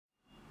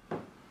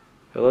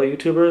Hello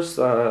YouTubers,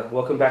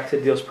 welcome back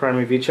to Deals Prime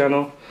Review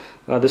channel.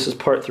 This is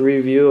part 3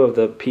 review of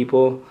the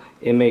Pipo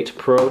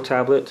M8pro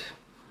tablet.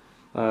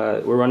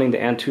 We're running the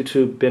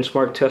AnTuTu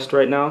benchmark test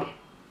right now,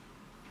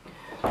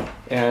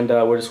 and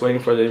we're just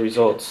waiting for the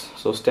results,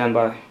 so stand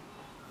by.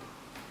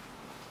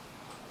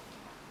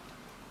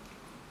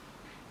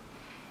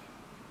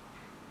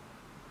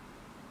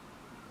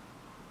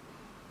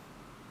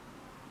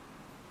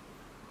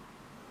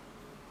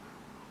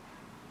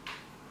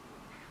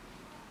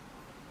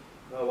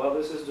 While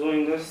this is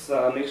doing this,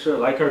 make sure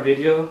to like our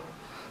video,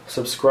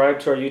 subscribe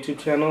to our YouTube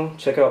channel,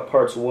 check out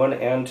parts 1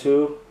 and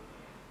 2.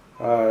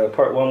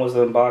 Part 1 was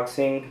the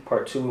unboxing,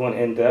 part 2 we went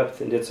in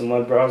depth and did some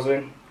web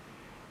browsing.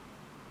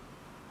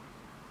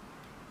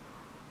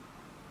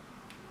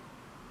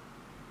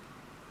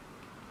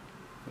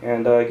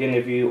 And again,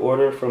 if you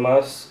order from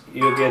us,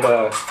 you'll get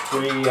a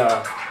free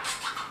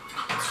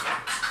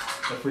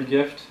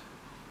gift.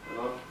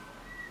 Hello?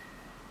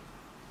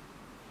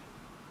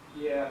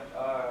 Yeah,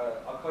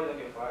 I'll call you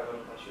like in 5.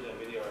 I'm shooting a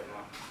video right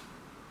now.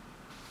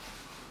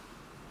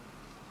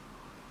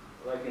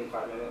 Like in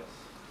 5 minutes,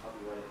 I'll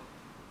be ready.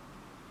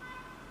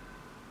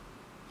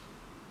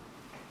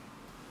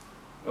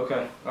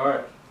 Okay,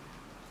 alright,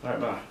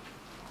 bye.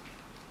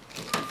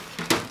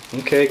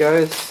 Okay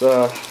guys,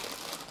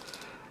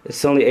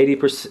 it's only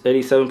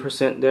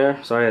 87%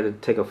 there. Sorry, I had to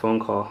take a phone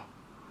call.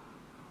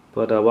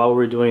 But while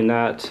we're doing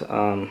that,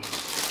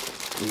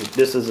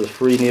 this is a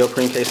free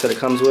neoprene case that it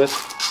comes with.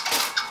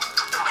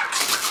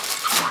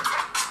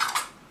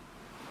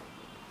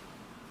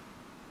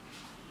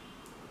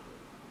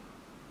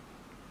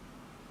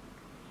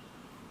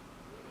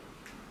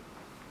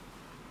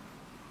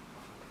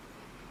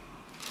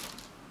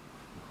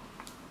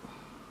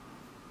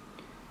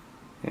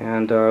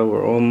 And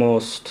we're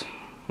almost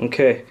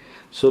okay.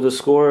 So the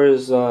score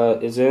is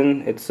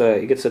in.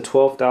 It gets a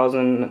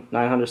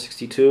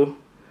 12,962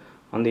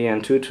 on the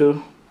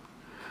AnTuTu,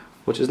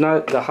 which is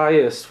not the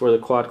highest for the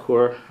quad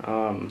core.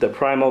 The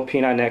Pipo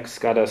P9X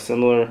got a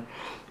similar,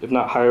 if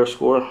not higher,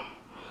 score.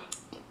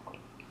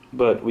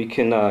 But we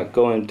can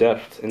go in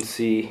depth and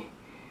see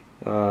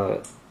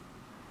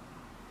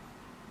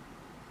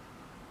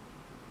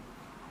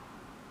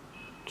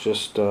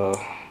just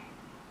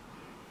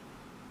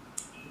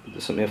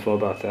some info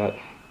about that.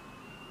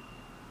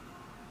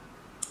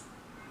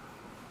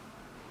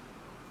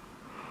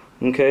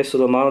 Okay, so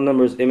the model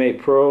number is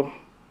M8pro.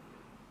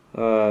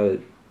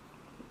 It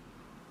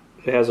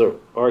has a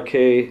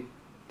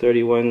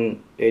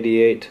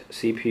Rk3188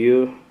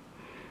 CPU.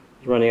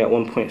 It's running at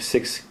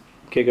 1.6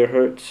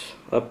 gigahertz,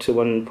 up to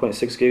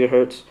 1.6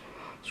 gigahertz.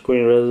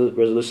 Screen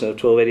resolution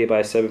of 1280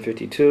 by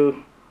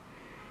 752.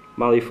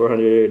 Mali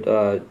 400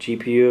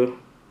 GPU.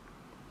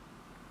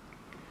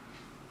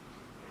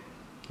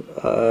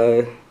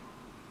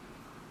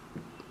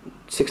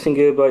 16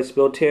 gigabytes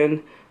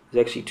built-in.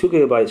 There's actually 2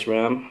 gigabytes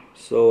RAM.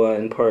 So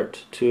in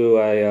part 2,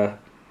 I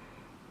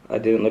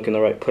didn't look in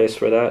the right place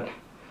for that.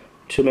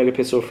 2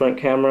 megapixel front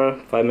camera,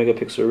 5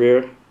 megapixel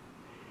rear.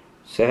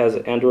 So it has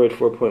Android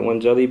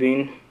 4.1 Jelly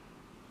Bean,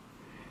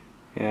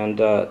 and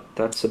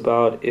that's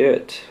about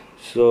it.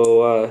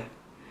 So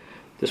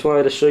just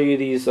wanted to show you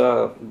these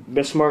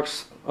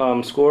benchmarks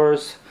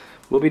scores.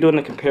 We'll be doing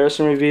a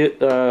comparison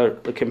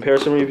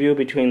review,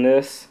 between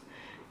this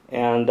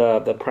and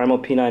the Pipo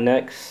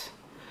P9X,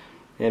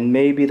 and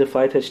maybe the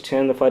FlyTouch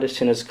 10. The FlyTouch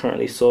 10 is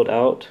currently sold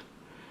out,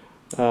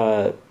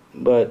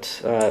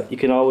 but you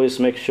can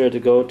always make sure to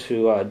go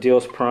to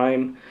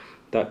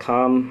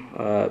dealsprime.com.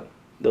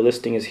 The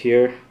listing is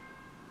here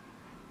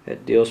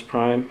at Deals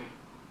Prime,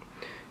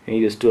 and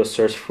you just do a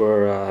search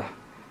for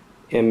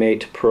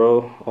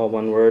M8pro, all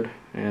one word,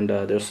 and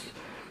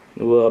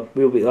we'll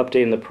be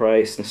updating the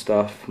price and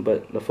stuff,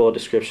 but the full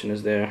description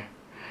is there.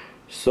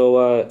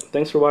 So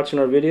thanks for watching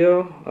our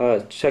video.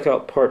 Check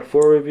out part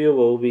 4 review.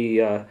 We'll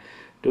be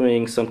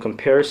doing some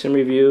comparison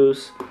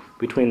reviews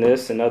between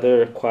this and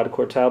other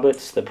quad-core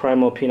tablets. The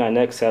Pipo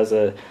P9X has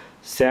a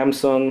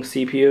Samsung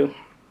CPU,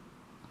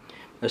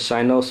 a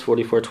Shinos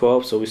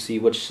 4412, so we see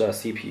which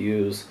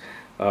CPUs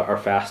are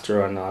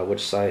faster on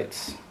which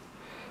sites.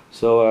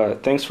 So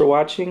thanks for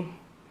watching,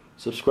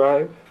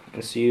 subscribe,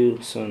 and see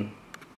you soon.